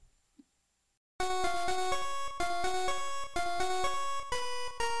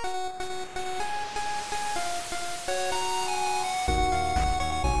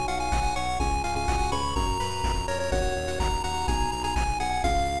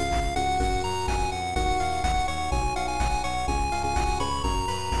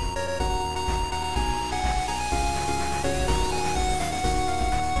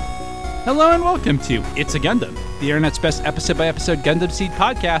Hello and welcome to It's a Gundam, the internet's best episode-by-episode Gundam Seed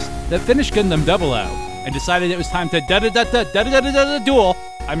podcast that finished Gundam 00 and decided it was time to duel.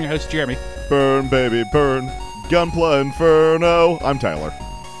 I'm your host, Jeremy. Burn, baby, burn. Gunpla Inferno. I'm Tyler.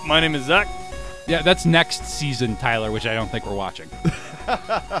 My name is Zach. Yeah, that's next season, Tyler, which I don't think we're watching.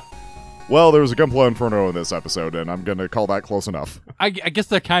 Well, there was a Gunpla Inferno in this episode, and I'm going to call that close enough. I guess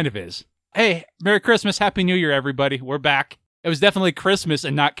there kind of is. Hey, Merry Christmas, Happy New Year, everybody. We're back. It was definitely Christmas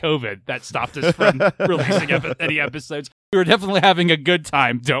and not COVID that stopped us from releasing any episodes. We were definitely having a good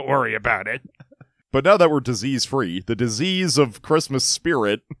time. Don't worry about it. But now that we're disease-free, the disease of Christmas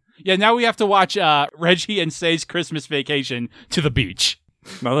spirit... Yeah, now we have to watch Reggie and Say's Christmas vacation to the beach.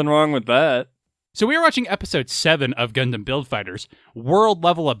 Nothing wrong with that. So we are watching episode 7 of Gundam Build Fighters, World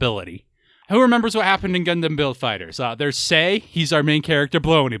Level Ability. Who remembers what happened in Gundam Build Fighters? There's Say, he's our main character,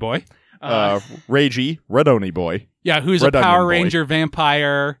 Blowny Boy. Reiji, Red Oni Boy. Yeah, who's Red a Power Onion Boy. Ranger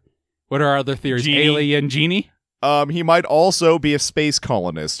vampire. What are our other theories? Genie. Alien Genie? He might also be a space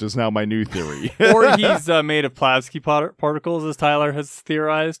colonist, is now my new theory. Or he's made of Plavsky particles, as Tyler has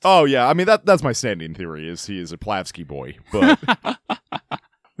theorized. Oh, yeah, I mean, that's my standing theory, is he is a Plavsky boy. But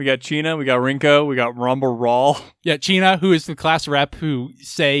We got China, we got Rinko, we got Rumble Rawl. Yeah, China, who is the class rep who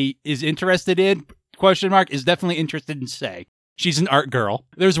Say is interested in, is definitely interested in Say. She's an art girl.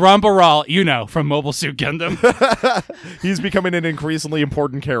 There's Rambaral, from Mobile Suit Gundam. he's becoming an increasingly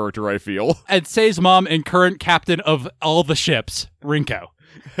important character, I feel. And Say's mom and current captain of all the ships, Rinko.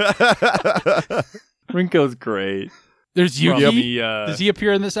 Rinko's great. There's Yuki. From the, Does he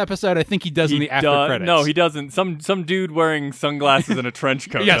appear in this episode? I think he does in the after credits. No, he doesn't. Some dude wearing sunglasses and a trench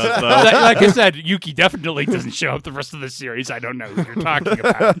coat Yes, does, though. like I said, Yuki definitely doesn't show up the rest of the series. I don't know who you're talking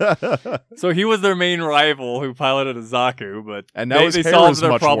about. So he was their main rival who piloted a Zaku, but And now they his hair solved is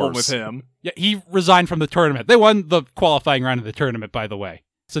their much problem worse. with him. Yeah, he resigned from the tournament. They won the qualifying round of the tournament, by the way.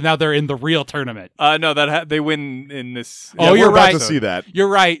 So now they're in the real tournament. No, they win in this. Oh, Yeah, you're we're about right. to see that. You're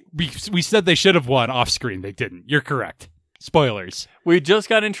right. We said they should have won off screen. They didn't. You're correct. Spoilers. We just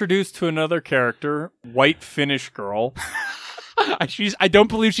got introduced to another character, White Finnish Girl. I don't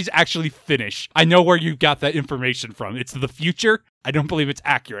believe she's actually Finnish. I know where you got that information from. It's the future. I don't believe it's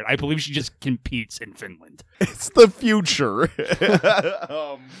accurate. I believe she just competes in Finland. It's the future.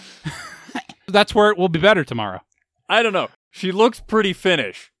 That's where it will be better tomorrow. I don't know. She looks pretty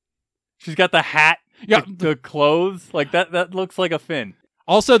Finnish. She's got the hat, Yeah. the clothes. Like that looks like a Finn.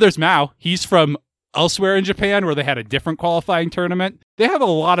 Also, there's Mao. He's from elsewhere in Japan where they had a different qualifying tournament. They have a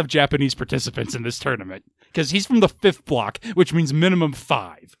lot of Japanese participants in this tournament because he's from the 5th block, which means minimum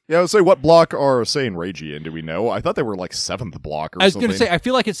 5. Yeah, I would say, what block are Say and Reiji in, do we know? I thought they were like 7th block or I was something. going to say, I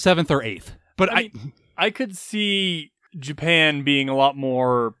feel like it's 7th or 8th. But I could see Japan being a lot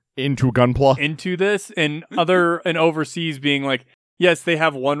more Into Gunpla? into this, and overseas being like, yes, they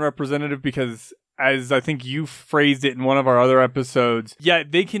have one representative because, as I think you phrased it in one of our other episodes, yeah,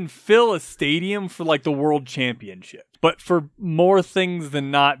 they can fill a stadium for like the world championship. But for more things than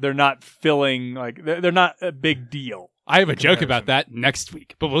not, they're not filling, like, they're not a big deal. I have a joke about that next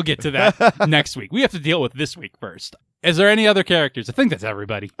week, but we'll get to that next week. We have to deal with this week first. Is there any other characters? I think that's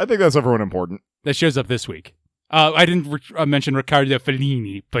everybody I think that's everyone important. that shows up this week. I didn't mention Riccardo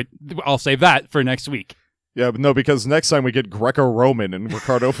Fellini, but I'll save that for next week. Yeah, but no, because next time we get Greco-Roman and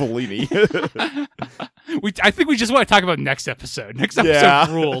Riccardo Fellini. I think we just want to talk about next episode. Next episode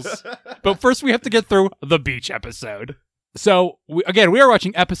Yeah. rules. But first we have to get through the beach episode. So, we are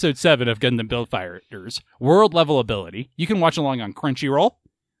watching episode 7 of Gundam Build Fighters, World Level Ability. You can watch along on Crunchyroll,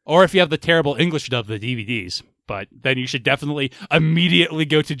 or if you have the terrible English dub, the DVDs. But then you should definitely immediately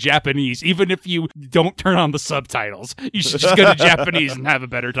go to Japanese, even if you don't turn on the subtitles. You should just go to Japanese and have a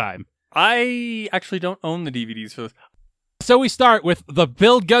better time. I actually don't own the DVDs for this. So we start with the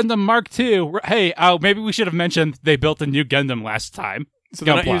Build Gundam Mark II. Hey, maybe we should have mentioned they built a new Gundam last time. So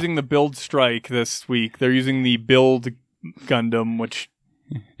they're not Gunpla. using the Build Strike this week. They're using the Build Gundam, which...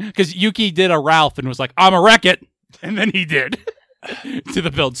 Because Yuki did a Ralph and was like, I'm a wreck it. And then he did to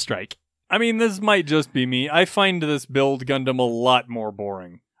the Build Strike. I mean, this might just be me. I find this Build Gundam a lot more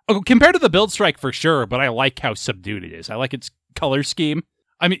boring. Oh, compared to the Build Strike for sure, but I like how subdued it is. I like its color scheme.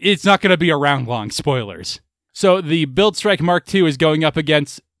 I mean, it's not going to be around long, spoilers. So the Build Strike Mark II is going up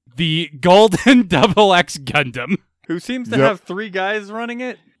against the Golden Double X Gundam. Who seems to Yep. have 3 guys running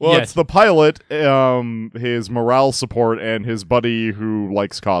it? Well, Yes. it's the pilot, his morale support, and his buddy who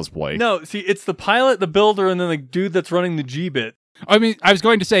likes cosplay. No, see, it's the pilot, the builder, and then the dude that's running the G-Bit. I mean, I was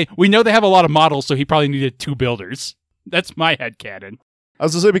going to say, we know they have a lot of models, so he probably needed 2 builders. That's my headcanon. I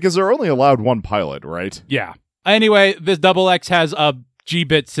was to say, because they're only allowed 1 pilot, right? Yeah. Anyway, this Double X has a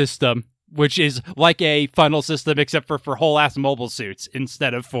G-Bit system, which is like a funnel system, except for whole-ass mobile suits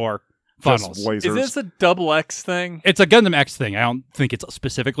instead of for funnels. Just lasers. Is this a double X thing? It's a Gundam X thing. I don't think it's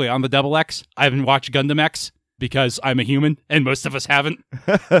specifically on the Double X. I haven't watched Gundam X because I'm a human, and most of us haven't.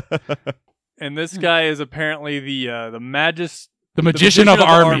 And this guy is apparently the Magician of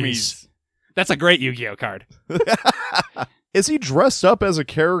Armies. That's a great Yu-Gi-Oh card. Is he dressed up as a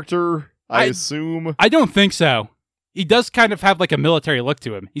character? I I- assume. I don't think so. He does kind of have like a military look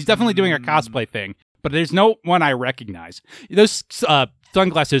to him. He's definitely doing a cosplay thing, but there's no one I recognize. Those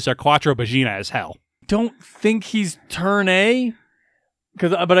sunglasses are Quattro Bagina as hell. Don't think he's Turn A,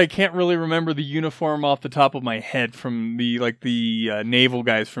 but I can't really remember the uniform off the top of my head from the naval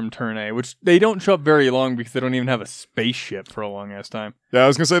guys from Turn A, which they don't show up very long because they don't even have a spaceship for a long ass time. Yeah, I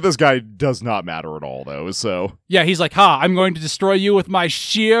was gonna say this guy does not matter at all, though. So Yeah, he's like, I'm going to destroy you with my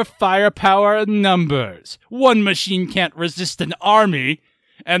sheer firepower and numbers. One machine can't resist an army.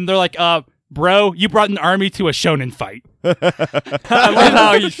 And they're like, bro, you brought an army to a shonen fight. I love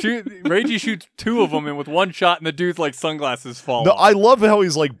how Reiji shoots two of them, and with one shot, and the dude's like sunglasses fall no, off. I love how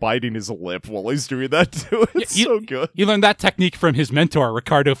he's like biting his lip while he's doing that too. It's you- so good. He learned that technique from his mentor,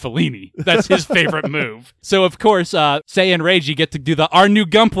 Riccardo Fellini. That's his favorite move. So, of course, Sei and Reiji get to do the "Our new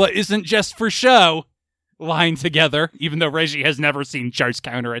Gunpla isn't just for show" line together, even though Reiji has never seen Char's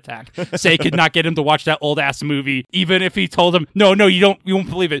counterattack. Sei could not get him to watch that old-ass movie, even if he told him, no, you won't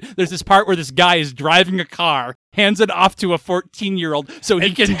believe it. There's this part where this guy is driving a car, hands it off to a 14-year-old so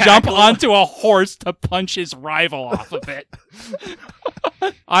he can jump onto a horse to punch his rival off of it.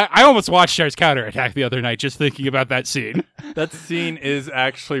 I almost watched Char's counterattack the other night just thinking about that scene. That scene is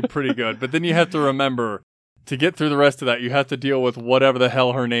actually pretty good, but then you have to remember, to get through the rest of that, you have to deal with whatever the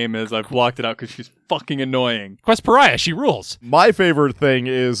hell her name is. I've blocked it out because she's fucking annoying. Quest Pariah, she rules. My favorite thing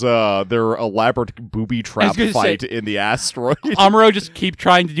is their elaborate booby trap gonna fight say- in the asteroid. Amuro just keep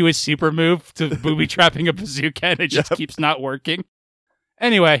trying to do his super move to booby trapping a bazooka, and it just keeps not working.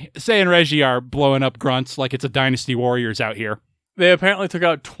 Anyway, Sei and Reiji are blowing up grunts like it's a Dynasty Warriors out here. They apparently took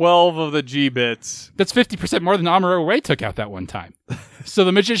out 12 of the G-bits. That's 50% more than Amuro Ray took out that one time. So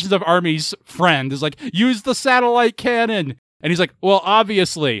the Magicians of Army's friend is like, use the satellite cannon. And he's like, well,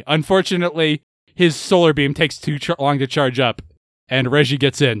 obviously, unfortunately, his solar beam takes too long to charge up. And Reiji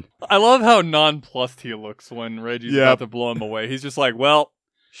gets in. I love how nonplussed he looks when Reggie's Yep. about to blow him away. He's just like, well,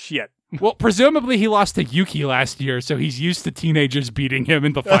 shit. Well, presumably he lost to Yuki last year, so he's used to teenagers beating him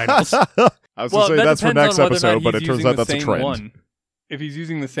in the finals. I was gonna say that's for next episode, but it turns out that's a trend. One. If he's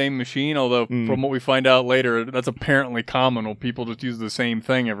using the same machine, although Mm. from what we find out later, that's apparently common when people just use the same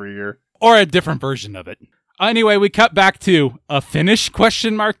thing every year. Or a different version of it. Anyway, we cut back to a Finnish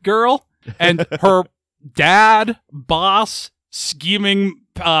question mark girl and her dad, boss, scheming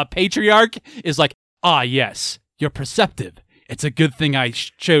patriarch is like, yes, you're perceptive. It's a good thing I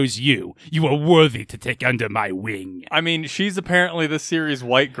chose you. You are worthy to take under my wing. I mean, she's apparently this series'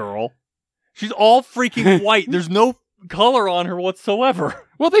 white girl. She's all freaking white. There's no color on her whatsoever.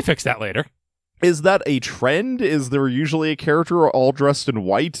 Well, they fix that later. Is that a trend? Is there usually a character all dressed in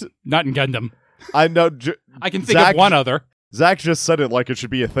white? Not in Gundam. I know. I can think Zach- of one other. Zach just said it like it should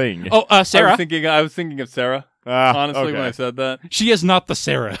be a thing. Oh, Sarah. I was thinking of Sarah. Honestly, okay. when I said that. She is not the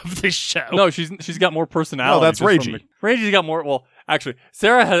Sarah of this show. No, she's got more personality. No, that's just from Reiji. Reiji's got more. Well, actually,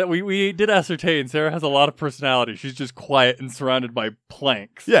 Sarah has. We did ascertain Sarah has a lot of personality. She's just quiet and surrounded by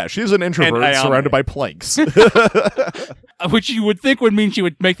planks. Yeah, she's an introvert And surrounded by planks. Which you would think would mean she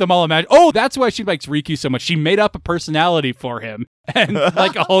would make them all imagine. Oh, that's why she likes Riku so much. She made up a personality for him and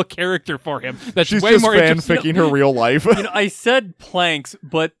like a whole character for him. That's She's way just more interesting. fanficking her real life. You know, I said planks,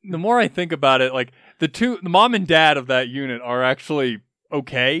 but the more I think about it, like the mom and dad of that unit are actually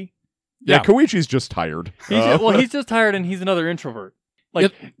okay. Yeah, Yeah. Koichi's just tired. He's just tired, and he's another introvert.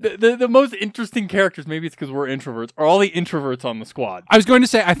 Like the most interesting characters, maybe it's because we're introverts, are all the introverts on the squad. I was going to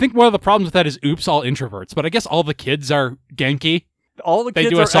say, I think one of the problems with that is, oops, all introverts. But I guess all the kids are Genki. All the They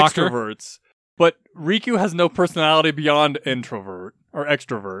kids do a are soccer. extroverts, but Riku has no personality beyond introvert or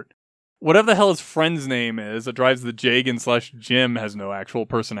extrovert. Whatever the hell his friend's name is that drives the Jagan/Jim has no actual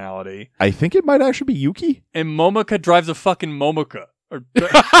personality. I think it might actually be Yuki. And Momoka drives a fucking Momoka. Or, She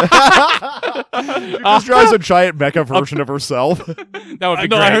just drives a giant mecha version of herself. That would be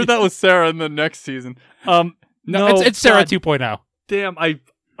no, great. I heard that was Sarah in the next season. No, it's Sarah 2.0. Damn,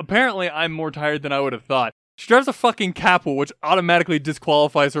 apparently I'm more tired than I would have thought. She drives a fucking Capel, which automatically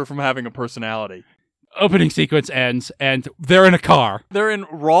disqualifies her from having a personality. Opening sequence ends, and they're in a car. They're in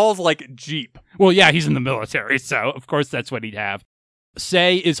Rawls like Jeep. Well, yeah, he's in the military, so of course that's what he'd have.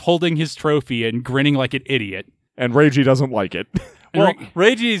 Sei is holding his trophy and grinning like an idiot. And Reiji doesn't like it. And Well,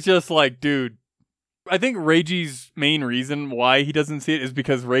 Reiji's just like, dude. I think Reiji's main reason why he doesn't see it is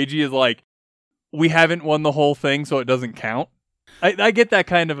because Reiji is like, we haven't won the whole thing, so it doesn't count. I get that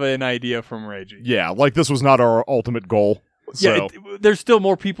kind of an idea from Reiji. Yeah, like this was not our ultimate goal. So. Yeah, there's still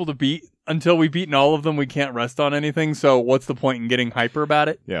more people to beat. Until we've beaten all of them, we can't rest on anything, so what's the point in getting hyper about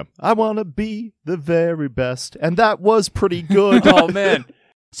it? Yeah. I want to be the very best, and that was pretty good. Oh, man.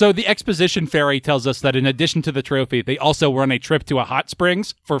 So the exposition fairy tells us that in addition to the trophy, they also run a trip to a hot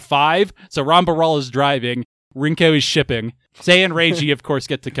springs for 5. So Rambaral is driving, Rinko is shipping, Sei and Reiji, of course,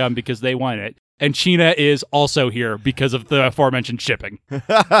 get to come because they won it, and China is also here because of the aforementioned shipping.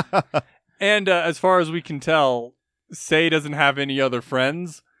 And as far as we can tell, Sei doesn't have any other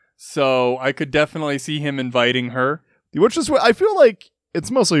friends, so I could definitely see him inviting her. Which is what I feel like it's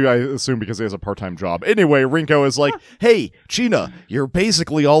mostly, I assume, because he has a part-time job. Anyway, Rinko is like, hey, China, you're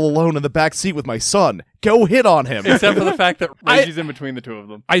basically all alone in the back seat with my son. Go hit on him. Except for the fact that Reiji's in between the two of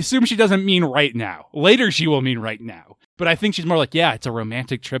them. I assume she doesn't mean right now. Later she will mean right now. But I think she's more like, yeah, it's a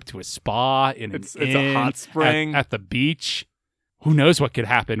romantic trip to a spa in an It's a hot spring. at the beach. Who knows what could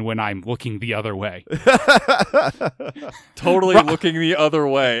happen when I'm looking the other way? Totally looking the other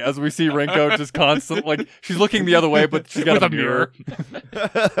way as we see Rinko just constant, like, she's looking the other way, but she's got With a a mirror.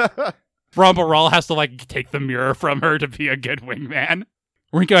 Rambaral has to, like, take the mirror from her to be a good wingman.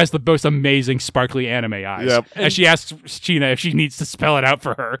 Rinko has the most amazing sparkly anime eyes. Yep. As she asks China if she needs to spell it out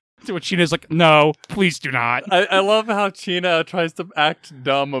for her. To which China's like, no, please do not. I love how China tries to act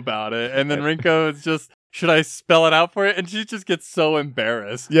dumb about it, and then Rinko is just, should I spell it out for it? And she just gets so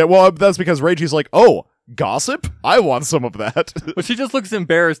embarrassed. Yeah, well, that's because Reiji's like, oh, gossip? I want some of that. But she just looks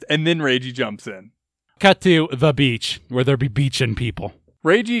embarrassed, and then Reiji jumps in. Cut to the beach, where there be beaching people.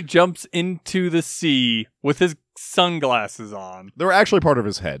 Reiji jumps into the sea with his sunglasses on. They're actually part of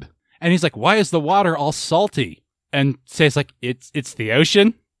his head. And he's like, why is the water all salty? And Sei's like, it's the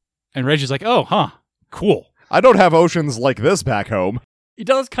ocean? And Reggie's like, oh, huh, cool. I don't have oceans like this back home. He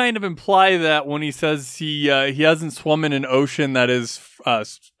does kind of imply that when he says he hasn't swum in an ocean that is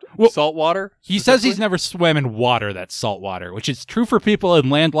salt water. He says he's never swam in water that's salt water, which is true for people in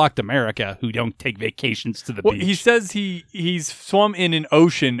landlocked America who don't take vacations to the beach. He says he's swum in an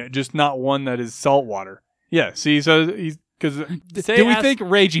ocean, just not one that is salt water. Yeah, see, so he's... Do we think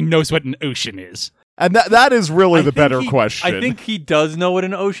Reggie knows what an ocean is? And that is really the better question. I think he does know what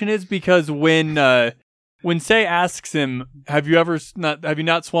an ocean is because when Sei asks him, "Have you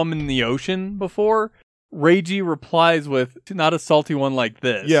not swum in the ocean before?" Reiji replies with, "Not a salty one like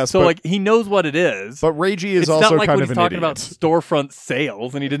this." Yes, so but, like he knows what it is. But Reiji is it's also not like kind when of he's an talking idiot. about storefront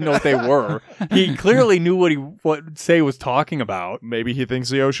sales and he didn't know what they were. He clearly knew what Sei was talking about. Maybe he thinks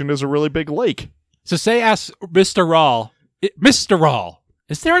the ocean is a really big lake. So Sei asks Mr. Rawl, Mr. Rawl,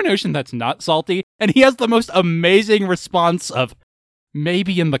 is there an ocean that's not salty? And he has the most amazing response of,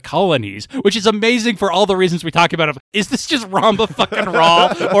 maybe in the colonies, which is amazing for all the reasons we talk about. Of is this just Ramba fucking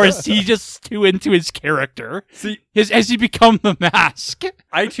Rawl, or is he just too into his character? See, has he become the mask?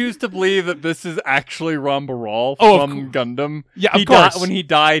 I choose to believe that this is actually Ramba Rawl Oh, from Gundam. Yeah, of course. When he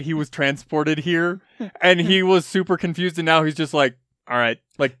died, he was transported here, and he was super confused, and now he's just like, all right,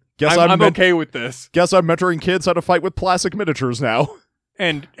 like, I'm okay with this. Guess I'm mentoring kids how to fight with plastic miniatures now.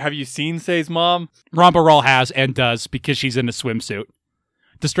 And have you seen Sei's mom? Ramba Rawl has and does because she's in a swimsuit.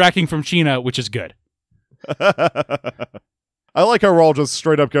 Distracting from China, which is good. I like how Rawl just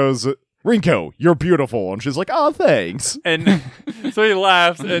straight up goes, Rinko, you're beautiful. And she's like, oh, thanks. And so he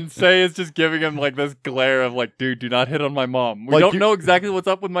laughs, and Sei is just giving him like this glare of like, dude, do not hit on my mom. We don't know exactly what's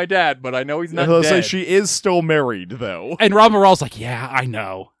up with my dad, but I know he's not dead. Say she is still married, though. And Ramba Rawl's like, yeah, I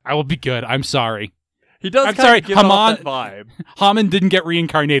know. I will be good. I'm sorry. He does I'm kind sorry, of give off that vibe. Haman didn't get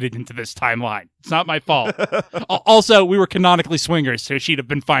reincarnated into this timeline. It's not my fault. Also, we were canonically swingers, so she'd have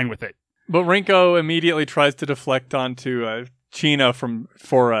been fine with it. But Rinko immediately tries to deflect onto China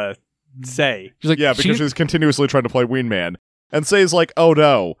for Sei. She's like, yeah, because she's continuously trying to play Wingman. And Sei's like, oh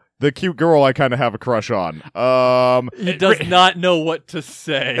no, the cute girl I kind of have a crush on. He does not know what to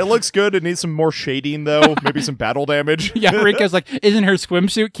say. It looks good. It needs some more shading, though. Maybe some battle damage. Yeah, Rinko's like, isn't her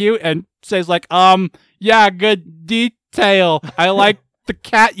swimsuit cute? And Sei's like, yeah, good detail. I like the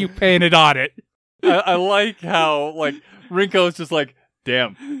cat you painted on it. I like how, like, Rinko's just like,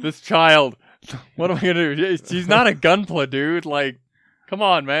 damn, this child, what am I gonna do? She's not a gunpla, dude. Like, come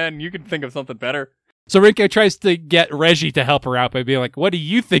on, man. You can think of something better. So Rinko tries to get Reggie to help her out by being like, what do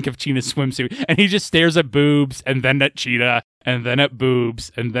you think of China's swimsuit? And he just stares at boobs, and then at Cheetah, and then at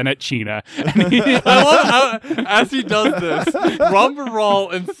boobs, and then at China. I love how, as he does this, Ramba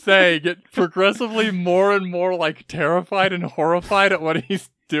Rawl and Sei get progressively more and more, like, terrified and horrified at what he's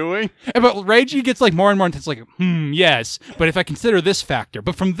doing. But Reggie gets, like, more and more intense, like, yes, but if I consider this factor,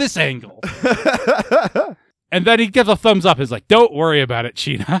 but from this angle. And then he gives a thumbs up. He's like, don't worry about it,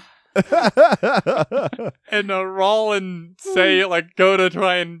 China. And Raul and Say like go to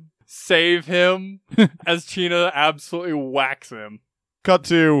try and save him as China absolutely whacks him Cut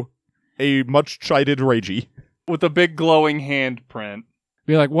to a much chided Reiji. with a big glowing handprint.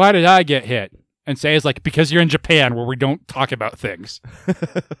 Be like, why did I get hit? And say is like, because you're in Japan where we don't talk about things.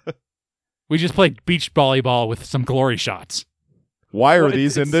 We just played beach volleyball with some glory shots. Why are Well,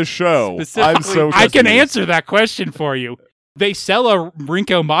 these in it's this show? I'm so specifically- I can confused. answer that question for you. They sell a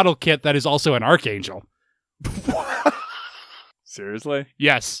Rinko model kit that is also an Archangel. Seriously?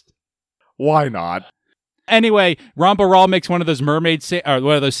 Yes. Why not? Anyway, Rambaral makes one of those mermaids, or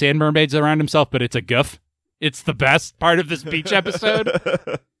one of those sand mermaids around himself, but it's a goof. It's the best part of this beach episode.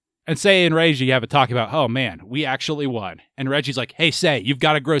 And Say and Reggie have a talk about, oh man, we actually won. And Reggie's like, hey, Say, you've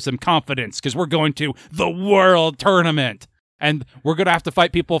got to grow some confidence because we're going to the world tournament. And we're going to have to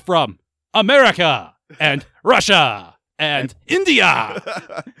fight people from America and Russia and India.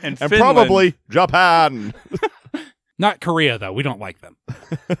 And And Finland. probably Japan. Not Korea, though. We don't like them.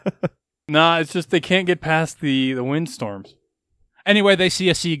 Nah, it's just they can't get past the windstorms. Anyway, they see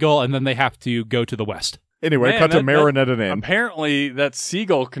a seagull and then they have to go to the west. Anyway, Man, cut to that- Marinette and Ann. Apparently, that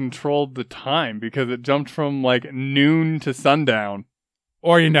seagull controlled the time because it jumped from like noon to sundown.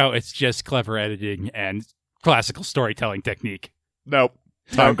 Or, it's just clever editing and classical storytelling technique. Nope.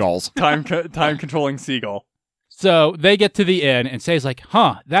 Time calls. Time controlling seagull. So they get to the inn and Say's like,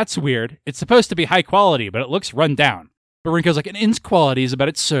 that's weird. It's supposed to be high quality, but it looks run down. But Rinko's like, an inn's quality is about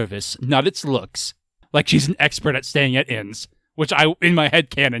its service, not its looks. Like she's an expert at staying at inns, which in my head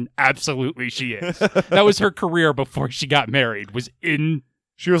canon, absolutely she is. That was her career before she got married, was in.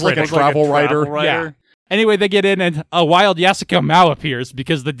 She was like a Like a travel writer. Yeah. Anyway, they get in and a wild Yasuko Mao appears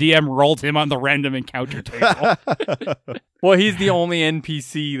because the DM rolled him on the random encounter table. Well, he's the only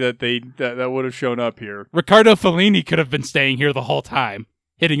NPC that would have shown up here. Riccardo Fellini could have been staying here the whole time,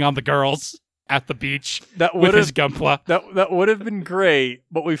 hitting on the girls at the beach That with would his have gunpla. that would have been great,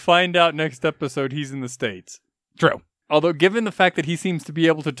 but we find out next episode he's in the States. True. Although, given the fact that he seems to be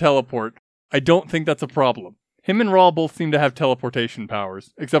able to teleport, I don't think that's a problem. Him and Raul both seem to have teleportation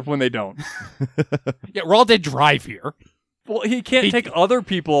powers, except when they don't. Yeah, Raul did drive here. Well, he can't He- take other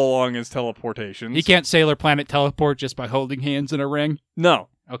people along as teleportations. He can't Sailor Planet teleport just by holding hands in a ring. No.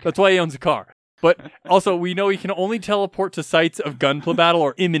 Okay. That's why he owns a car. But also, we know he can only teleport to sites of gunpla battle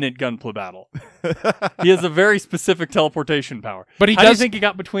or imminent gunpla battle. He has a very specific teleportation power. But he How do you does. think he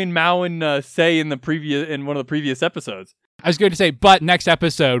got between Mao and Say in one of the previous episodes? I was going to say, but next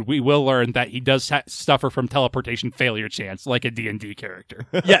episode we will learn that he does suffer from teleportation failure chance, like a D&D character.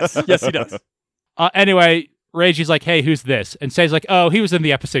 Yes, yes, he does. Anyway, Reggie's like, "Hey, who's this?" And Say's like, "Oh, he was in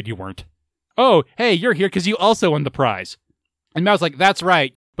the episode you weren't." "Oh, hey, you're here because you also won the prize." And Mao's like, "That's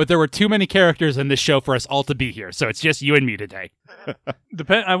right, but there were too many characters in this show for us all to be here, so it's just you and me today."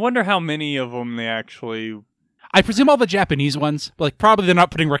 I wonder how many of them they actually. I presume all the Japanese ones, but probably they're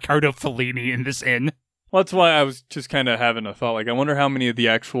not putting Riccardo Fellini in this inn. Well, that's why I was just kind of having a thought. Like, I wonder how many of the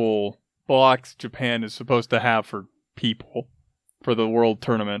actual blocks Japan is supposed to have for people for the world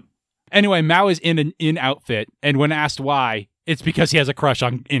tournament. Anyway, Mao is in an in outfit, and when asked why, it's because he has a crush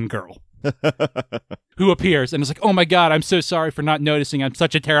on in girl, who appears and is like, "Oh my god, I'm so sorry for not noticing. I'm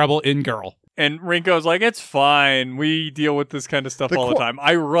such a terrible in girl." And Rinko's like, it's fine. We deal with this kind of stuff all the time.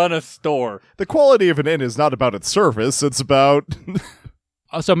 I run a store. The quality of an inn is not about its service, it's about...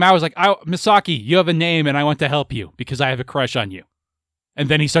 So Mao is like, "Misaki, you have a name, and I want to help you because I have a crush on you." And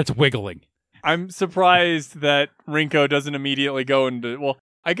then he starts wiggling. I'm surprised that Rinko doesn't immediately go into... Well,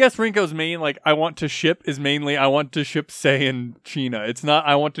 I guess Rinko's main, I want to ship is mainly I want to ship Sei and China. It's not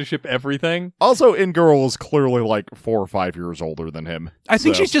I want to ship everything. Also, In-Girl is clearly 4 or 5 years older than him. I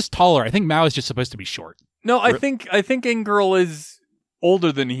think So- she's just taller. I think Mao is just supposed to be short. No, I think In-Girl is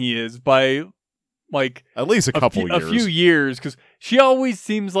older than he is by, At least a couple years. a few years, because she always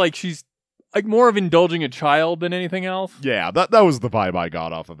seems like she's more of indulging a child than anything else. Yeah, that was the vibe I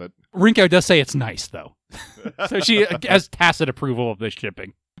got off of it. Rinko does say it's nice, though. So she has tacit approval of this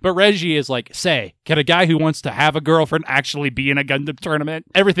shipping. But Reggie is like, "Say, can a guy who wants to have a girlfriend actually be in a Gundam tournament?"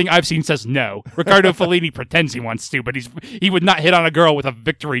 Everything I've seen says no. Riccardo Fellini pretends he wants to, but he would not hit on a girl with a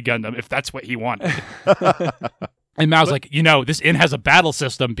victory Gundam if that's what he wanted. And Mao's like, "This inn has a battle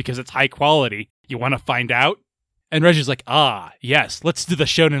system because it's high quality. You want to find out?" And Reggie's like, yes, let's do the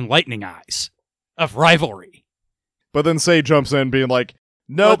Shonen Lightning Eyes of rivalry. But then Sei jumps in being like,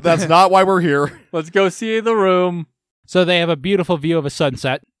 nope, that's not why we're here. Let's go see the room. So they have a beautiful view of a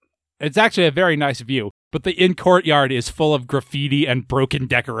sunset. It's actually a very nice view, but the inn courtyard is full of graffiti and broken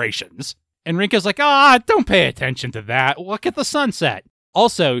decorations. And Rinko's like, don't pay attention to that. Look at the sunset.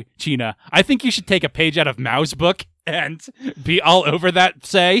 Also, China, I think you should take a page out of Mao's book and be all over that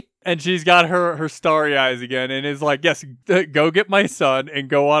Say. And she's got her starry eyes again and is like, yes, go get my son and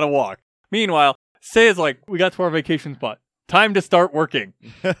go on a walk. Meanwhile, Say is like, we got to our vacation spot. Time to start working.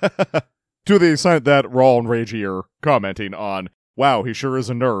 To the extent that Rawl and Reggie are commenting on, wow, he sure is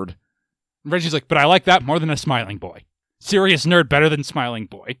a nerd. Reggie's like, but I like that more than a smiling boy. Serious nerd better than smiling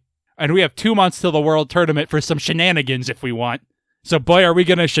boy. And we have 2 months till the world tournament for some shenanigans if we want. So boy, are we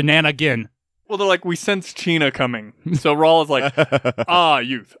gonna shenanigan. Well, they're like, we sense Chyna coming. So Rawl is like,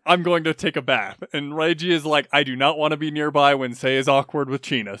 youth, I'm going to take a bath. And Reggie is like, I do not want to be nearby when Say is awkward with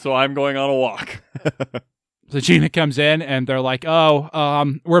Chyna, so I'm going on a walk. So Chyna comes in, and they're like,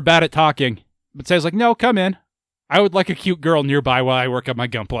 we're bad at talking. But Say's like, no, come in. I would like a cute girl nearby while I work on my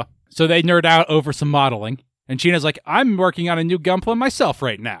Gunpla. So they nerd out over some modeling. And Chyna's like, I'm working on a new Gunpla myself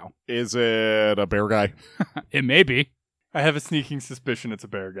right now. Is it a bear guy? It may be. I have a sneaking suspicion it's a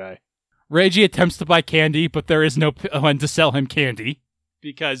bear guy. Reggie attempts to buy candy, but there is no one to sell him candy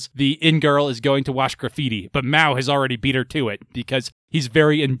because the in-girl is going to wash graffiti. But Mao has already beat her to it because he's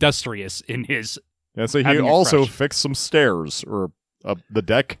very industrious in his... Yeah, so he having a also crush. fixed some stairs, or the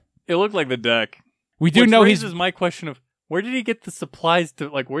deck. It looked like the deck. We do Which know raises my question of, where did he get the supplies to,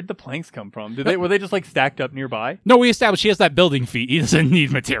 where'd the planks come from? Were they just, stacked up nearby? No, we established he has that building feat. He doesn't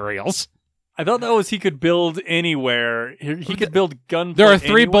need materials. I thought that was he could build anywhere. He could build gun. There are 3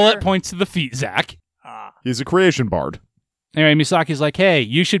 anywhere? bullet points to the feet, Zach. He's a creation bard. Anyway, Misaki's like, hey,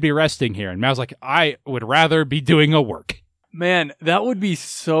 you should be resting here. And Mao's like, I would rather be doing a work. Man, that would be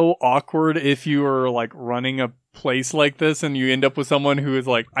so awkward if you were, running a place like this and you end up with someone who is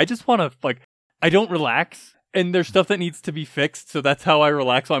like, I just want to, I don't relax. And there's stuff that needs to be fixed, so that's how I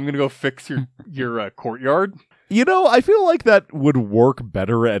relax. So I'm going to go fix your courtyard. You know, I feel like that would work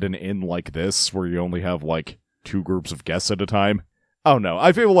better at an inn like this, where you only have, 2 groups of guests at a time. Oh, no.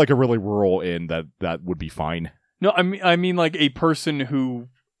 I feel like a really rural inn that would be fine. No, I mean a person who,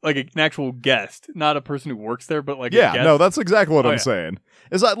 an actual guest, not a person who works there, but a Yeah, guest. no, that's exactly what I'm yeah. saying.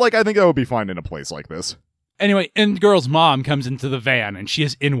 Is that, I think that would be fine in a place like this. Anyway, in-girl's mom comes into the van, and she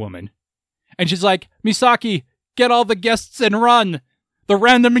is in-woman. And she's like, Misaki, get all the guests and run. The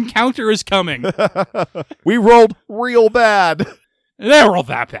random encounter is coming. We rolled real bad. They were all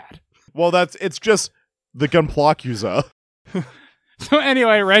that bad. Well, it's just the Gunplakuza. So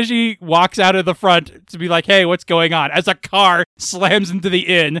anyway, Reggie walks out of the front to be like, hey, what's going on? As a car slams into the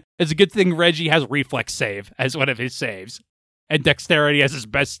inn. It's a good thing Reggie has reflex save as one of his saves. And dexterity as his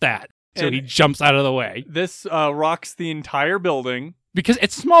best stat. So And- he jumps out of the way. This rocks the entire building. Because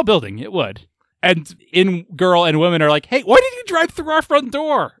it's a small building, it would. And in-girl and women are like, hey, why did you drive through our front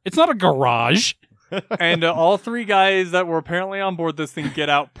door? It's not a garage. And all 3 guys that were apparently on board this thing get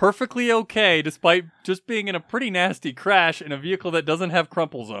out perfectly okay, despite just being in a pretty nasty crash in a vehicle that doesn't have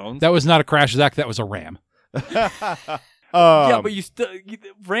crumple zones. That was not a crash, Zach. That was a ram. Yeah, but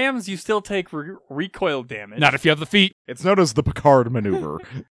Rams, you still take recoil damage. Not if you have the feet. It's known as the Picard maneuver.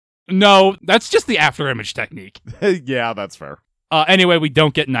 No, that's just the after-image technique. Yeah, that's fair. Anyway, we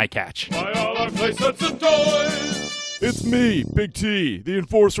don't get night catch. Buy all our play sets and toys. It's me, Big T, the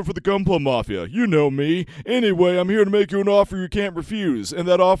enforcer for the Gunpla Mafia. You know me. Anyway, I'm here to make you an offer you can't refuse, and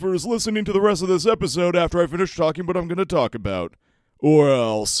that offer is listening to the rest of this episode after I finish talking what I'm going to talk about. Or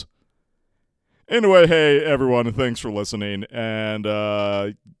else. Anyway, hey, everyone, thanks for listening, and,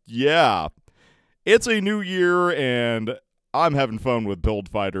 yeah. It's a new year, and I'm having fun with Build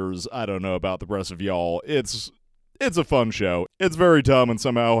Fighters. I don't know about the rest of y'all. It's a fun show. It's very dumb and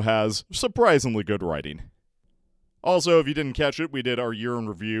somehow has surprisingly good writing. Also, if you didn't catch it, we did our year in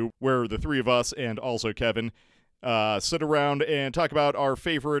review, where the 3 of us and also Kevin sit around and talk about our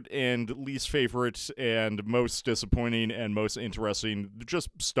favorite and least favorite and most disappointing and most interesting just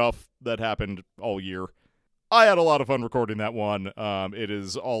stuff that happened all year. I had a lot of fun recording that one. It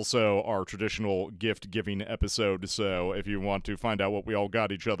is also our traditional gift-giving episode, so if you want to find out what we all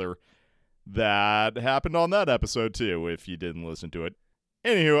got each other, that happened on that episode too, if you didn't listen to it.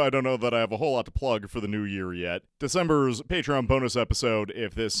 Anywho, I don't know that I have a whole lot to plug for the new year yet. December's Patreon bonus episode,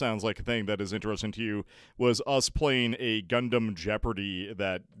 if this sounds like a thing that is interesting to you, was us playing a Gundam Jeopardy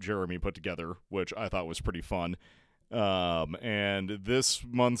that Jeremy put together, which I thought was pretty fun. And this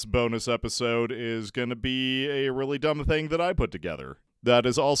month's bonus episode is going to be a really dumb thing that I put together. That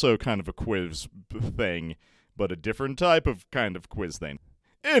is also kind of a quiz thing, but a different type of kind of quiz thing.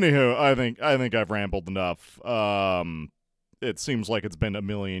 Anywho, I think I've rambled enough. It seems like it's been a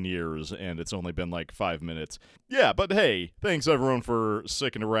million years, and it's only been 5 minutes. Yeah, but hey, thanks everyone for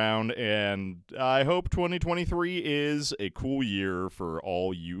sticking around, and I hope 2023 is a cool year for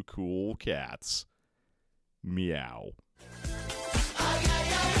all you cool cats. Meow.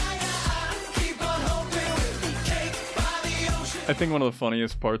 Keep on hoping with the cake I think one of the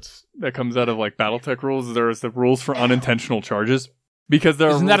funniest parts that comes out of like BattleTech rules is there is the rules for unintentional charges. Because there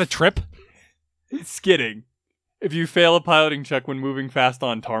Isn't that a trip? skidding. If you fail a piloting check when moving fast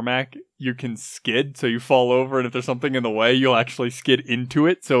on tarmac, you can skid, so you fall over, and if there's something in the way, you'll actually skid into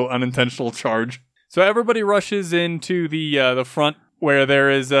it, so unintentional charge. So everybody rushes into the front where there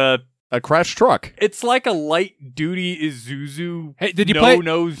is A crashed truck. it's like a light-duty Isuzu Hey, did you play-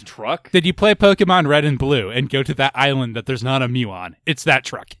 no-nose truck. Did you play Pokemon Red and Blue and go to that island that there's not a Mew on? It's that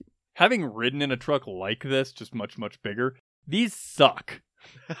truck. Having ridden in a truck like this, just much, much bigger, these suck.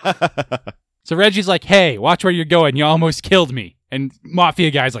 So Reggie's like, hey, watch where you're going. You almost killed me. And Mafia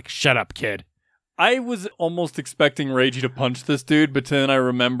guy's like, shut up, kid. I was almost expecting Reiji to punch this dude, but then I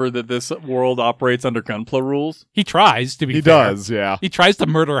remember that this world operates under Gunpla rules. He tries, to be He fair. does, yeah. He tries to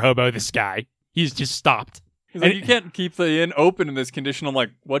murder Hobo, this guy. He's just stopped. He's like, And- you can't keep the inn open in this condition. I'm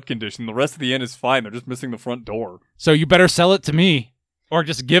like, what condition? The rest of the inn is fine. They're just missing the front door. So you better sell it to me. Or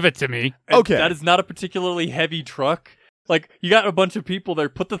just give it to me. And Okay. that is not a particularly heavy truck. Like, you got a bunch of people there.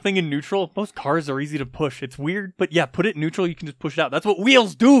 Put the thing in neutral. Most cars are easy to push. It's weird, but yeah, put it in neutral. You can just push it out. That's what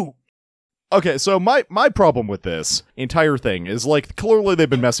wheels do. Okay, so my problem with this entire thing is, like, clearly they've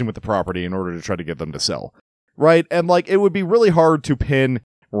been messing with the property in order to try to get them to sell, right? And, like, it would be really hard to pin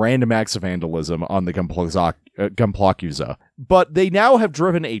random acts of vandalism on the Gunplakuza. But they now have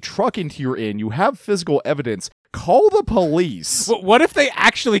driven a truck into your inn. You have physical evidence. Call the police. What if they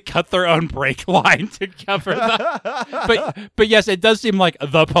actually cut their own brake line to cover that? But yes, it does seem like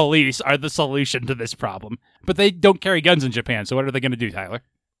the police are the solution to this problem. But they don't carry guns in Japan, so what are they going to do, Tyler?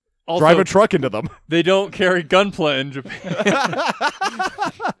 Also, Drive a truck into them. they don't carry gunpla in Japan.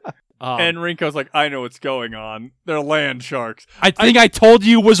 Um, And Rinko's like, I know what's going on. They're land sharks. I think I told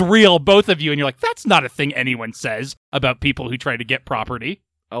you was real, both of you, and you're like, that's not a thing anyone says about people who try to get property.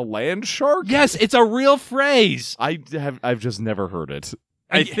 A land shark? Yes, it's a real phrase. I've just never heard it.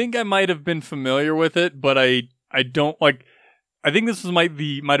 I think I might have been familiar with it, but I don't like. I think this was might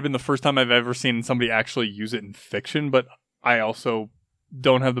have been the first time I've ever seen somebody actually use it in fiction. But I also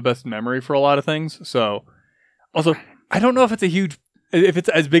don't have the best memory for a lot of things. So, also, I don't know if it's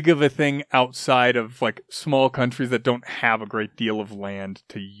as big of a thing outside of like small countries that don't have a great deal of land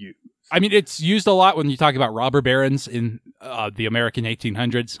to use. I mean, it's used a lot when you talk about robber barons in the American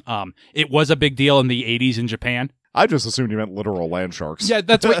 1800s. It was a big deal in the 80s in Japan. I just assumed you meant literal land sharks. Yeah,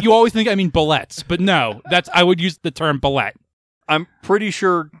 that's what you always think. I mean, bullets, but no, I would use the term bullet. I'm pretty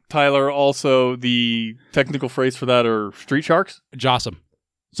sure, Tyler, also the technical phrase for that are street sharks. Jossum.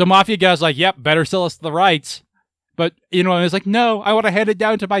 So Mafia guy's like, yep, better sell us the rights. But, you know, I was like, no, I want to hand it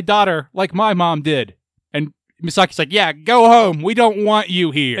down to my daughter like my mom did. And Misaki's like, yeah, go home. We don't want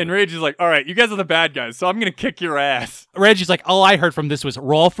you here. And Rage is like, all right, you guys are the bad guys, so I'm going to kick your ass. Reggie's like, all I heard from this was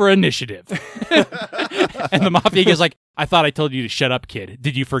roll for initiative. And the Mafia guy's like, I thought I told you to shut up, kid.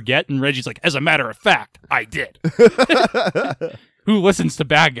 Did you forget? And Reggie's like, as a matter of fact, I did. Who listens to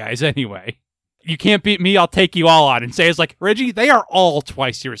bad guys anyway? You can't beat me, I'll take you all on. And Seiya's like, Reggie, they are all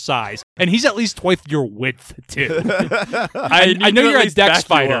twice your size. And he's at least twice your width, too. I know you're a dex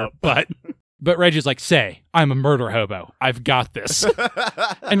fighter, but Reggie's like, Sei, I'm a murder hobo. I've got this.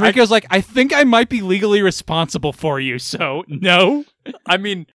 And Rico's like, I think I might be legally responsible for you, so no. I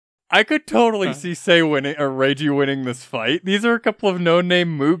mean, I could totally see Sei winning or Reiji winning this fight. These are a couple of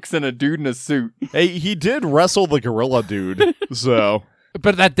no-name mooks and a dude in a suit. Hey, he did wrestle the gorilla dude, so...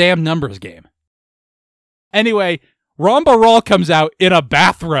 But that damn numbers game. Anyway, Ramba Rawl comes out in a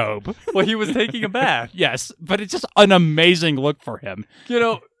bathrobe. Well, he was taking a bath. Yes, but it's just an amazing look for him. You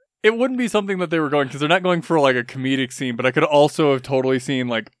know, it wouldn't be something that they were going, because they're not going for like a comedic scene, but I could also have totally seen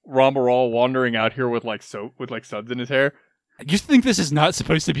like Ramba Rawl wandering out here with like soap, with like suds in his hair. You think this is not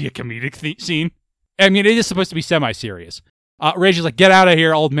supposed to be a comedic scene? I mean, it is supposed to be semi-serious. Rage is like, get out of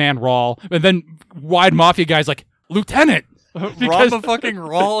here, old man Rawl. And then Wide Mafia guy's like, Lieutenant! Ramba fucking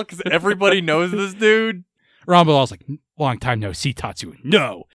Rawl, because everybody knows this dude. Ramba Rawl's like, long time no see, Tatsu.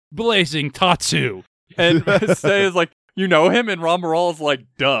 No! Blazing Tatsu! And Sei is like, you know him? And Ramba Rawl's like,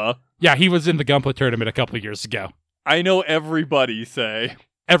 duh. Yeah, he was in the Gunpla tournament a couple of years ago. I know everybody, Sei.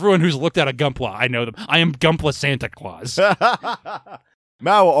 Everyone who's looked at a Gunpla, I know them. I am Gunpla Santa Claus.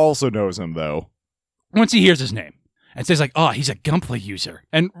 Mao also knows him, though. Once he hears his name and says like, oh, he's a Gunpla user.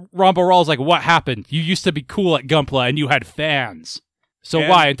 And Ramba Rawl's like, what happened? You used to be cool at Gunpla and you had fans. So And-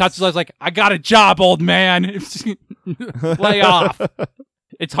 why? And Tatsu's like, I got a job, old man. Lay off.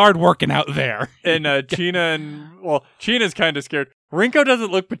 It's hard working out there. And China's kind of scared. Rinko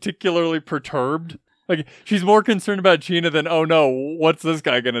doesn't look particularly perturbed. Like, she's more concerned about China than, oh no, what's this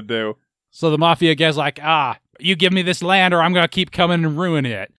guy gonna do? So the Mafia guy's like, you give me this land or I'm going to keep coming and ruin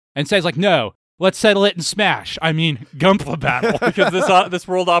it. And Sei's like, no, let's settle it in Smash. I mean, Gunpla battle. Because this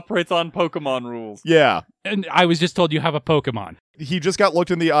world operates on Pokemon rules. Yeah. And I was just told you have a Pokemon. He just got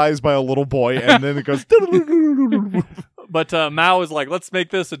looked in the eyes by a little boy, and then it goes... But Mao is like, let's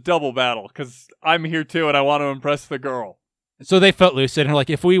make this a double battle, because I'm here too, and I want to impress the girl. So they footloose and are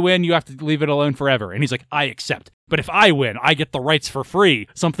like, if we win, you have to leave it alone forever. And he's like, I accept. But if I win, I get the rights for free.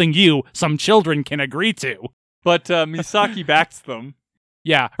 Something some children can agree to. But Misaki backs them.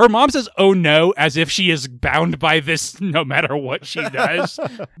 Yeah, her mom says, oh no, as if she is bound by this no matter what she does.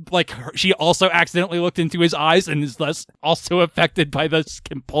 She also accidentally looked into his eyes and is thus also affected by this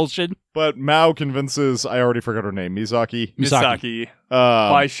compulsion. But Mao convinces, I already forgot her name, Misaki.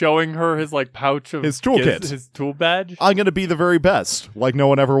 By showing her his pouch of his toolkit. His tool badge. I'm going to be the very best, like no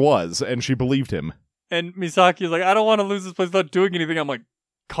one ever was, and she believed him. And Misaki is like, I don't want to lose this place without doing anything. I'm like,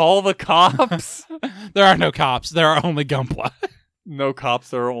 call the cops? There are no cops. There are only Gunpla. No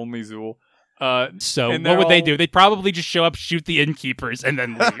cops, there are only Zool. So what would they do? They'd probably just show up, shoot the innkeepers, and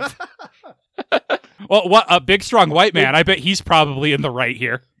then leave. Well, what a big, strong white man. I bet he's probably in the right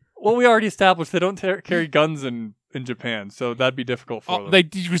here. Well, we already established they don't carry guns in Japan, so that'd be difficult for them. They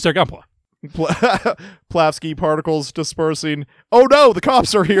use their Gunpla. Plavsky particles dispersing. Oh no, the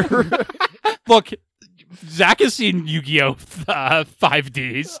cops are here. Look, Zach has seen Yu-Gi-Oh!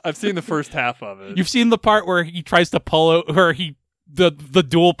 5Ds. I've seen the first half of it. You've seen the part where he tries to the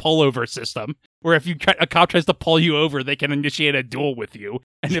dual pullover system, where if a cop tries to pull you over, they can initiate a duel with you,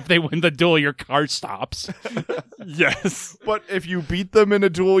 and if they win the duel, your car stops. Yes. But if you beat them in a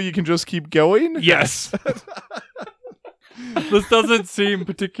duel, you can just keep going? Yes. This doesn't seem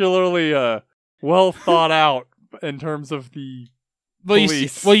particularly well thought out in terms of the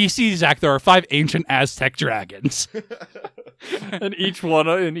police. You see, Zach, there are 5 ancient Aztec dragons. And each one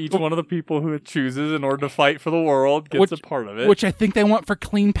of the people who it chooses in order to fight for the world gets a part of it. Which I think they want for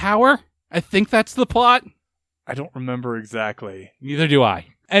clean power. I think that's the plot. I don't remember exactly. Neither do I.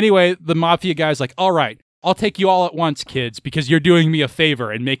 Anyway, the mafia guy's like, all right, I'll take you all at once, kids, because you're doing me a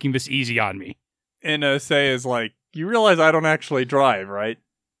favor and making this easy on me. And Say is like, you realize I don't actually drive, right?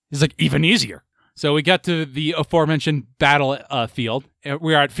 He's like, even easier. So we got to the aforementioned battle field.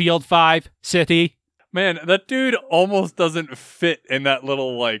 We're at Field 5, City. Man, that dude almost doesn't fit in that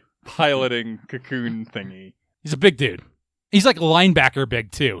little, piloting cocoon thingy. He's a big dude. He's like linebacker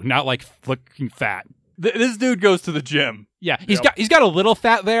big, too, not looking fat. This dude goes to the gym. Yeah, he's got a little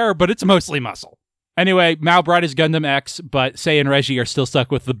fat there, but it's mostly muscle. Anyway, Mao brought his Gundam X, but Sei and Reggie are still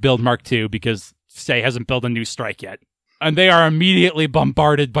stuck with the Build Mark II because Sei hasn't built a new strike yet. And they are immediately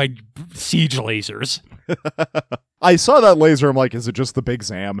bombarded by siege lasers. I saw that laser. I'm like, is it just the Big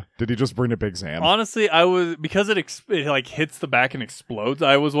Zam? Did he just bring a Big Zam? Honestly, because it hits the back and explodes.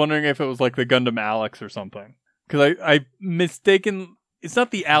 I was wondering if it was like the Gundam Alex or something. Because I mistaken. It's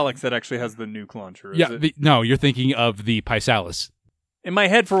not the Alex that actually has the nuke launcher. Is it? No, you're thinking of the Pisalis. In my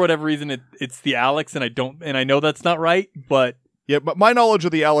head, for whatever reason, it's the Alex, and I know that's not right, but. Yeah, but my knowledge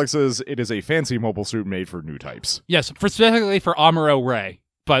of the Alex is it is a fancy mobile suit made for new types. Yes, specifically for Amuro Ray,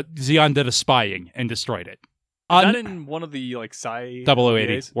 but Zeon did a spying and destroyed it. Is that in one of the Psy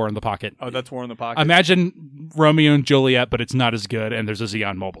 0080, War in the Pocket. Oh, that's War in the Pocket. Imagine Romeo and Juliet, but it's not as good, and there's a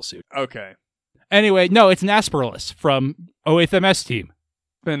Zeon mobile suit. Okay. Anyway, no, it's an Asperillus from 08th MS Team.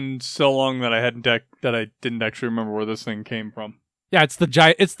 Been so long that I didn't actually remember where this thing came from. Yeah, it's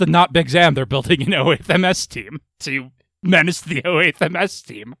the not Big Zam they're building in 08th MS Team to menace the 08th MS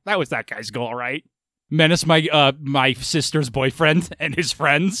Team. That was that guy's goal, right? Menace my sister's boyfriend and his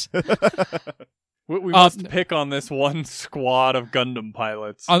friends. We must pick on this one squad of Gundam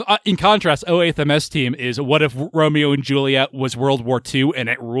pilots. In contrast, 08th MS Team is what if Romeo and Juliet was World War II and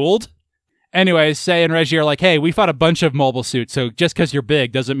it ruled? Anyway, Sei and Reggie are like, hey, we fought a bunch of mobile suits, so just because you're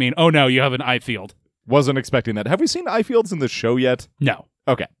big doesn't mean, oh no, you have an eye field. Wasn't expecting that. Have we seen eye fields in the show yet? No.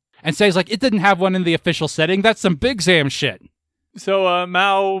 Okay. And Sei's like, it didn't have one in the official setting. That's some Big Zam shit. So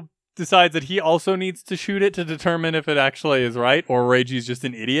Mao decides that he also needs to shoot it to determine if it actually is right, or Reggie's just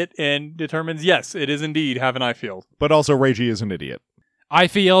an idiot, and determines, yes, it is indeed have an eye field. But also Reggie is an idiot. Eye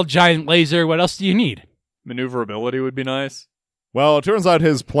field, giant laser, what else do you need? Maneuverability would be nice. Well, it turns out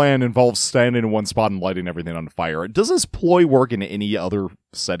his plan involves standing in one spot and lighting everything on fire. Does this ploy work in any other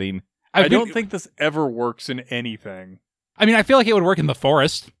setting? I don't think this ever works in anything. I mean, I feel like it would work in the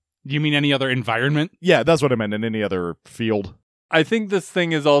forest. Do you mean any other environment? Yeah, that's what I meant, in any other field. I think this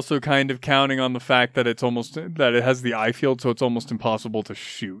thing is also kind of counting on the fact that that it has the eye field, so it's almost impossible to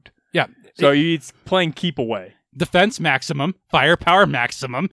shoot. Yeah. So it's playing keep away. Defense maximum, firepower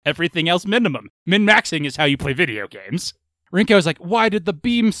maximum, everything else minimum. Min-maxing is how you play video games. Rinko's like, why did the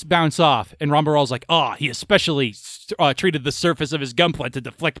beams bounce off? And Rambaral's like, he especially treated the surface of his Gunpla to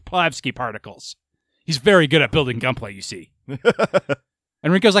deflect Plavsky particles. He's very good at building Gunpla, you see.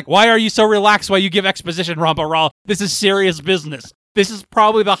 And Rinko's like, why are you so relaxed while you give exposition, Rambaral? This is serious business. This is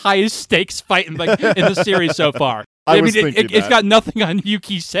probably the highest stakes fight in the series so far. It's got nothing on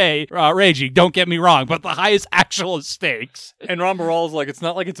Yukisei Reiji, don't get me wrong, but the highest actual stakes. And Rambaral's like, it's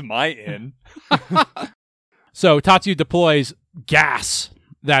not like it's my inn. So Tatsu deploys gas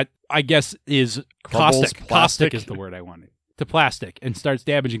that I guess is Crumbles caustic. plastic. Caustic is the word I wanted. To plastic and starts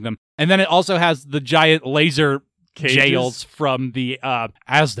damaging them. And then it also has the giant laser Cages? jails from the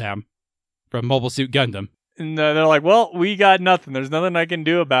Asdam from Mobile Suit Gundam. And they're like, well, we got nothing. There's nothing I can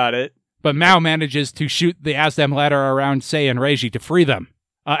do about it. But Mao manages to shoot the Asdam ladder around Sei and Reiji to free them.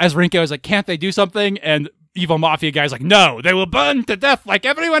 As Rinko is like, can't they do something? And Evil Mafia guy's like, no, they will burn to death like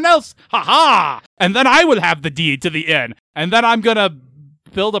everyone else. Ha ha! And then I will have the deed to the inn. And then I'm going to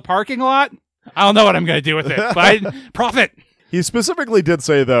build a parking lot? I don't know what I'm going to do with it, but profit. He specifically did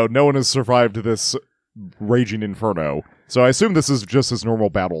say, though, no one has survived this raging inferno. So I assume this is just his normal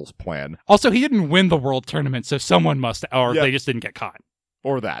battles plan. Also, he didn't win the world tournament, so someone must, or Yeah. they just didn't get caught.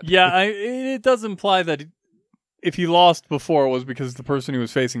 Or that. Yeah, it does imply that if he lost before, it was because the person he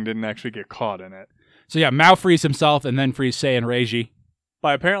was facing didn't actually get caught in it. So yeah, Mao frees himself and then frees Sei and Reiji.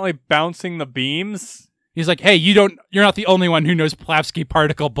 By apparently bouncing the beams. He's like, hey, you're not the only one who knows Plavsky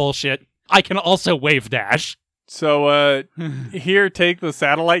particle bullshit. I can also wave dash. So, here, take the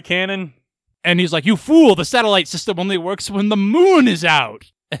satellite cannon. And he's like, you fool, the satellite system only works when the moon is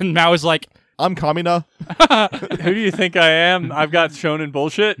out. And Mao is like, I'm Kamina. Who do you think I am? I've got shonen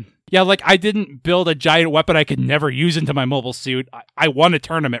bullshit. yeah, like I didn't build a giant weapon I could never use into my mobile suit. I won a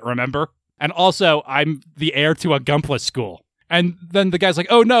tournament, remember? And also, I'm the heir to a Gunpla school. And then the guy's like,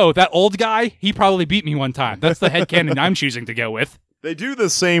 oh no, that old guy, he probably beat me one time. That's the headcanon I'm choosing to go with. They do the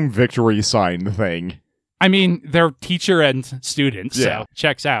same victory sign thing. I mean, they're teacher and student, Yeah. so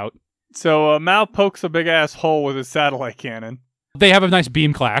checks out. So, Mao pokes a big-ass hole with his satellite cannon. They have a nice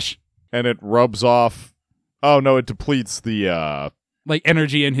beam clash, And it rubs off... Oh, no, it depletes the, like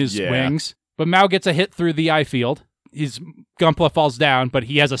energy in his Yeah. wings. But Mao gets a hit through the eye field. His Gunpla falls down, but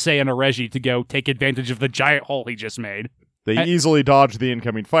he has a Sei and a Reiji to go take advantage of the giant hole he just made. They easily dodge the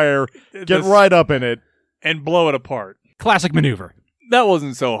incoming fire, get This- right up in it. And blow it apart. Classic maneuver. That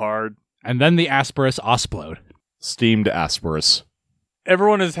wasn't so hard. And then the Asperus Osplode. Steamed Asperus.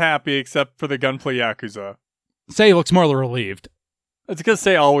 Everyone is happy except for the Gunpla Yakuza. Sei looks more relieved. It's because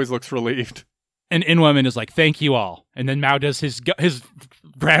Sei always looks relieved. And Inwoman is like, thank you all. And then Mao does his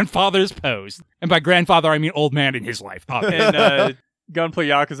grandfather's pose. And by grandfather, I mean old man in his life, obviously. And Gunpla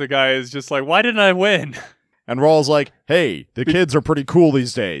Yakuza guy is just like, why didn't I win? And Rawl's like, hey, the kids are pretty cool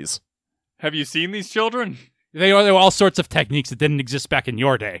these days. Have you seen these children? There were all sorts of techniques that didn't exist back in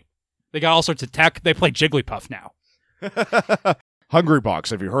your day. They got all sorts of tech. They play Jigglypuff now. Hungry Box,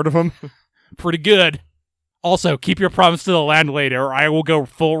 have you heard of him? Pretty good. Also, keep your promise to the landlady or I will go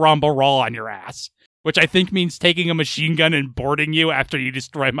full Rumble Raw on your ass. Which I think means taking a machine gun and boarding you after you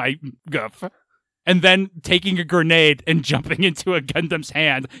destroy my goof. And then taking a grenade and jumping into a Gundam's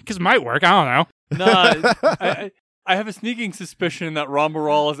hand. Because it might work, I don't know. Nah, I have a sneaking suspicion that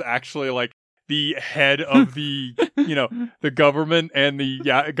Rambaral is actually like the head of the, the government and the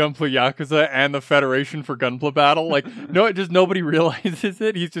Gunpla Yakuza and the Federation for Gunpla Battle. Like, no, just nobody realizes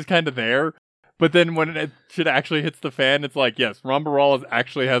it. He's just kind of there. But then when it shit actually hits the fan, it's like, yes, Rambaral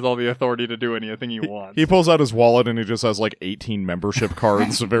actually has all the authority to do anything he wants. He pulls out his wallet and he just has like 18 membership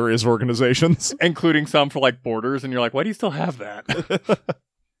cards of various organizations. Including some for like Borders, and you're like, why do you still have that?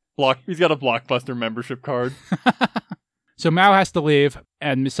 He's got a Blockbuster membership card. So Mao has to leave,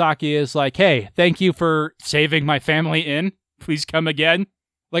 and Misaki is like, hey, thank you for saving my family inn. Please come again.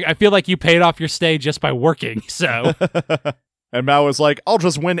 Like, I feel like you paid off your stay just by working, so... And Mao is like, I'll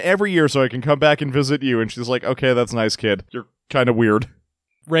just win every year so I can come back and visit you. And she's like, okay, that's nice, kid. You're kind of weird.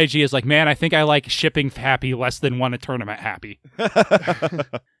 Reiji is like, man, I think I like shipping happy less than won a tournament happy.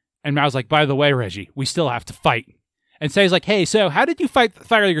 And Mao's like, by the way, Reiji, we still have to fight. And Sei's like, hey, so how did you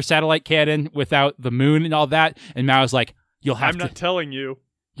fire your satellite cannon without the moon and all that? And Mao's like, I'm not telling you.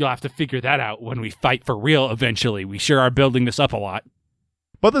 You'll have to figure that out when we fight for real eventually. We sure are building this up a lot.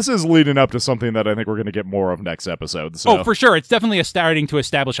 But this is leading up to something that I think we're going to get more of next episode. So. Oh, for sure. It's definitely starting to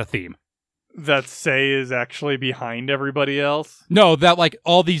establish a theme. That Sei is actually behind everybody else? No, that like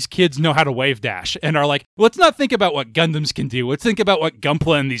all these kids know how to wave dash and are like, let's not think about what Gundams can do. Let's think about what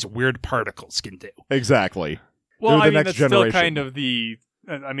Gunpla and these weird particles can do. Exactly. Well, They're the I mean, next that's generation. still kind of the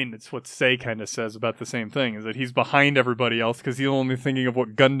I mean, it's what Sei kind of says about the same thing, is that he's behind everybody else because he's only thinking of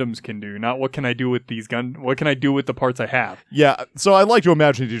what Gundams can do, not what can I do with these what can I do with the parts I have. Yeah, so I like to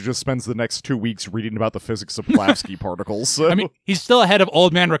imagine he just spends the next 2 weeks reading about the physics of Plavsky particles. I mean, he's still ahead of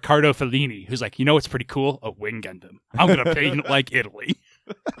old man Riccardo Fellini, who's like, you know what's pretty cool? A wing Gundam. I'm going to paint it like Italy.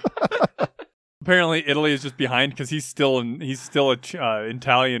 Apparently, Italy is just behind because he's still an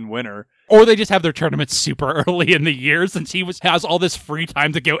Italian winner. Or they just have their tournaments super early in the year since he has all this free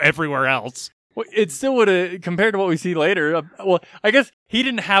time to go everywhere else. Well, it still would have, compared to what we see later. Well, I guess he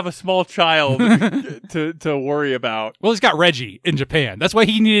didn't have a small child to worry about. Well, he's got Reggie in Japan. That's why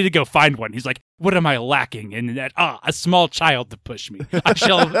he needed to go find one. He's like, what am I lacking in that? A small child to push me.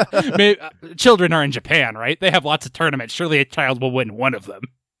 Children are in Japan, right? They have lots of tournaments. Surely a child will win one of them.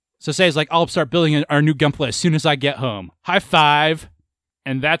 So Sei's like, I'll start building our new Gunpla as soon as I get home. High five.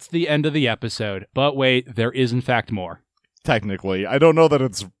 And that's the end of the episode. But wait, there is in fact more. Technically. I don't know that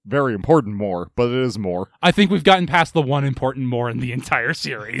it's very important more, but it is more. I think we've gotten past the one important more in the entire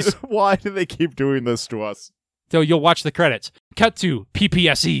series. Why do they keep doing this to us? So you'll watch the credits. Cut to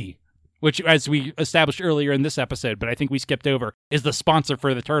PPSE, which, as we established earlier in this episode, but I think we skipped over, is the sponsor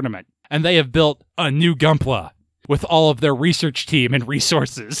for the tournament. And they have built a new Gunpla with all of their research team and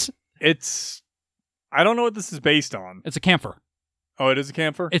resources. I don't know what this is based on. It's a camphor. Oh, it is a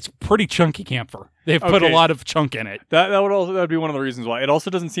camphor? It's pretty chunky camphor. They've put a lot of chunk in it. That would be one of the reasons why. It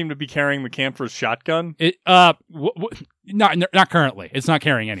also doesn't seem to be carrying the camphor's shotgun. Not currently. It's not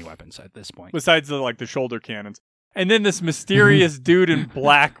carrying any weapons at this point. Besides the shoulder cannons. And then this mysterious dude in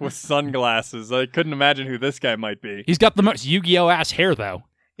black with sunglasses. I couldn't imagine who this guy might be. He's got the most Yu-Gi-Oh! Ass hair, though.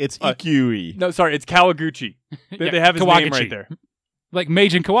 It's Ikui. No, sorry, it's Kawaguchi. They have his name right there. Like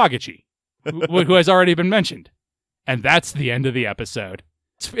Meijin Kawaguchi, who has already been mentioned. And that's the end of the episode.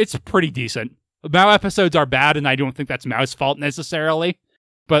 It's pretty decent. Mao episodes are bad, and I don't think that's Mao's fault necessarily.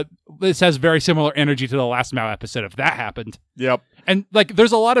 But this has very similar energy to the last Mao episode if that happened. Yep. And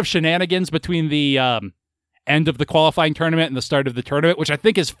there's a lot of shenanigans between the end of the qualifying tournament and the start of the tournament, which I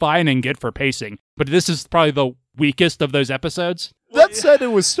think is fine and good for pacing. But this is probably the weakest of those episodes. That said,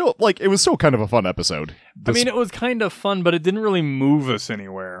 it was still kind of a fun episode. I mean, it was kind of fun, but it didn't really move us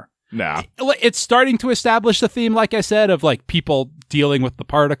anywhere. Nah. It's starting to establish the theme, like I said, of people dealing with the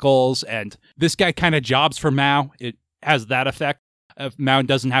particles, and this guy kind of jobs for Mao. It has that effect. Mao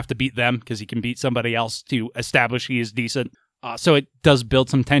doesn't have to beat them because he can beat somebody else to establish he is decent. So it does build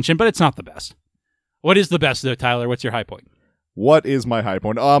some tension, but it's not the best. What is the best, though, Tyler? What's your high point? What is my high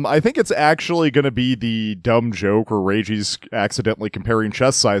point? I think it's actually going to be the dumb joke where Reiji's accidentally comparing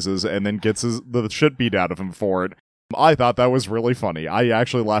chest sizes and then gets the shit beat out of him for it. I thought that was really funny. I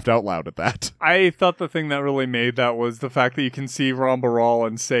actually laughed out loud at that. I thought the thing that really made that was the fact that you can see Rambaral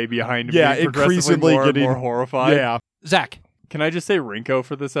and Sei behind him being increasingly progressively more horrified. Yeah. Zach. Can I just say Rinko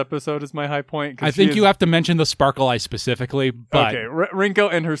for this episode is my high point? I think you have to mention the sparkle eyes specifically, but... Okay,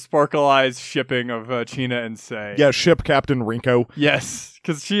 Rinko and her sparkle eyes shipping of China and Sei. Yeah, ship Captain Rinko. Yes,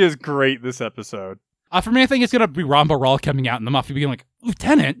 because she is great this episode. For me, I think it's going to be Rambaral coming out in the Mafia being like,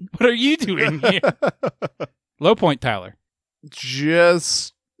 Lieutenant, what are you doing here? Low point, Tyler.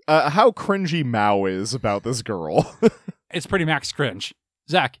 Just how cringy Mao is about this girl. It's pretty max cringe.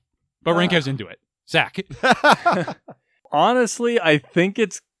 Zach. But Rinko's into it. Zach. Honestly, I think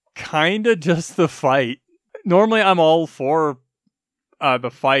it's kind of just the fight. Normally, I'm all for the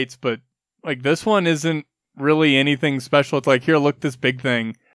fights, but this one isn't really anything special. It's like, here, look, this big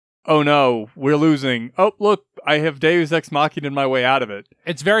thing. Oh no, we're losing. Oh, look, I have Deus Ex Machina in my way out of it.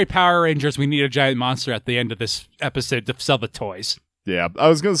 It's very Power Rangers. We need a giant monster at the end of this episode to sell the toys. Yeah, I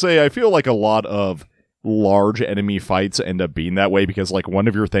was going to say, I feel like a lot of large enemy fights end up being that way because, one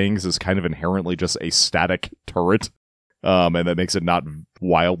of your things is kind of inherently just a static turret, and that makes it not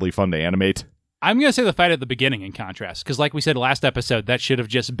wildly fun to animate. I'm going to say the fight at the beginning in contrast, because like we said last episode, that should have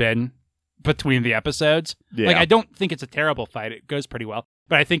just been between the episodes. Yeah. I don't think it's a terrible fight. It goes pretty well.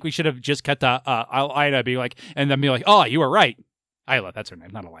 But I think we should have just cut to Alina and then be like, oh, you were right. Isla, that's her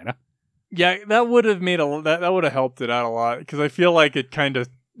name, not Alina. Yeah, that would have made that would have helped it out a lot because I feel like it kind of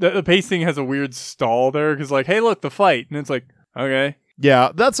the pacing has a weird stall there because hey, look, the fight, and it's like, okay.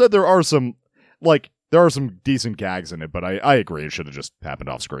 Yeah, that said, there are some decent gags in it, but I agree it should have just happened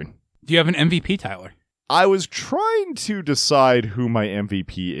off screen. Do you have an MVP, Tyler? I was trying to decide who my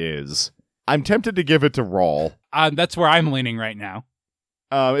MVP is. I'm tempted to give it to Rawl. That's where I'm leaning right now.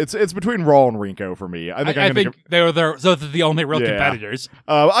 It's between Rawl and Rinko for me. I think they're the only real competitors.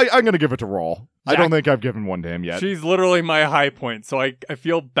 I'm going to give it to Rawl. Zach? I don't think I've given one to him yet. She's literally my high point, so I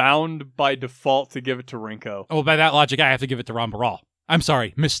feel bound by default to give it to Rinko. Oh, by that logic, I have to give it to Rambaral. I'm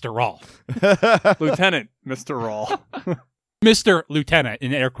sorry, Mr. Rawl. Lieutenant Mr. Rawl. Mr. Lieutenant,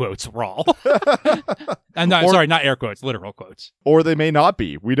 in air quotes, Rawl. I'm not, sorry, not air quotes, literal quotes. Or they may not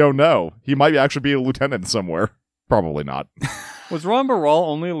be. We don't know. He might actually be a lieutenant somewhere. Probably not. Was Ron Baral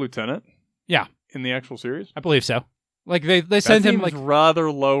only a lieutenant? Yeah. In the actual series? I believe so. Like, they send him, like...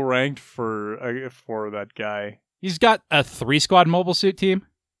 rather low ranked for that guy. He's got a 3-squad mobile suit team.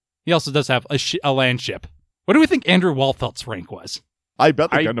 He also does have a land ship. What do we think Andrew Walfelt's rank was? I bet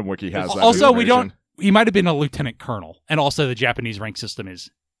the Gundam Wiki has that. Also, we don't... He might have been a lieutenant colonel, and also the Japanese rank system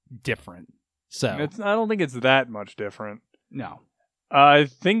is different. So I don't think it's that much different. No. I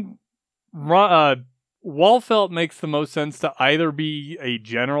think Walfelt makes the most sense to either be a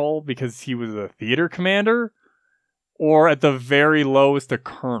general because he was a theater commander, or at the very lowest, a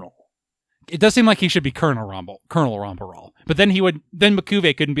colonel. It does seem like he should be Colonel Rombaral. But then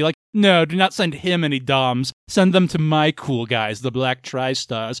Makuve couldn't be like, no, do not send him any DOMs. Send them to my cool guys, the Black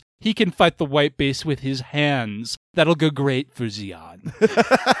Tri-Stars. He can fight the white base with his hands. That'll go great for Zeon.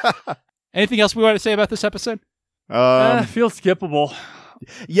 Anything else we want to say about this episode? Feels skippable.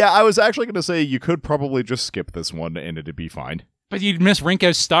 Yeah, I was actually going to say you could probably just skip this one and it'd be fine. But you'd miss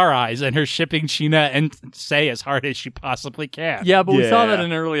Rinko's Star Eyes and her shipping Sheena and Sei as hard as she possibly can. Yeah, but we saw that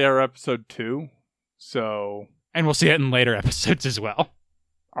in earlier episode 2. So... And we'll see it in later episodes as well.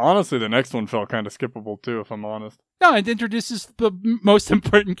 Honestly, the next one felt kind of skippable too, if I'm honest. No, it introduces the most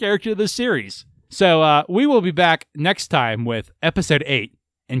important character of the series. So we will be back next time with episode 8,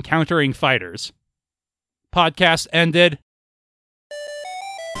 Encountering Fighters. Podcast ended.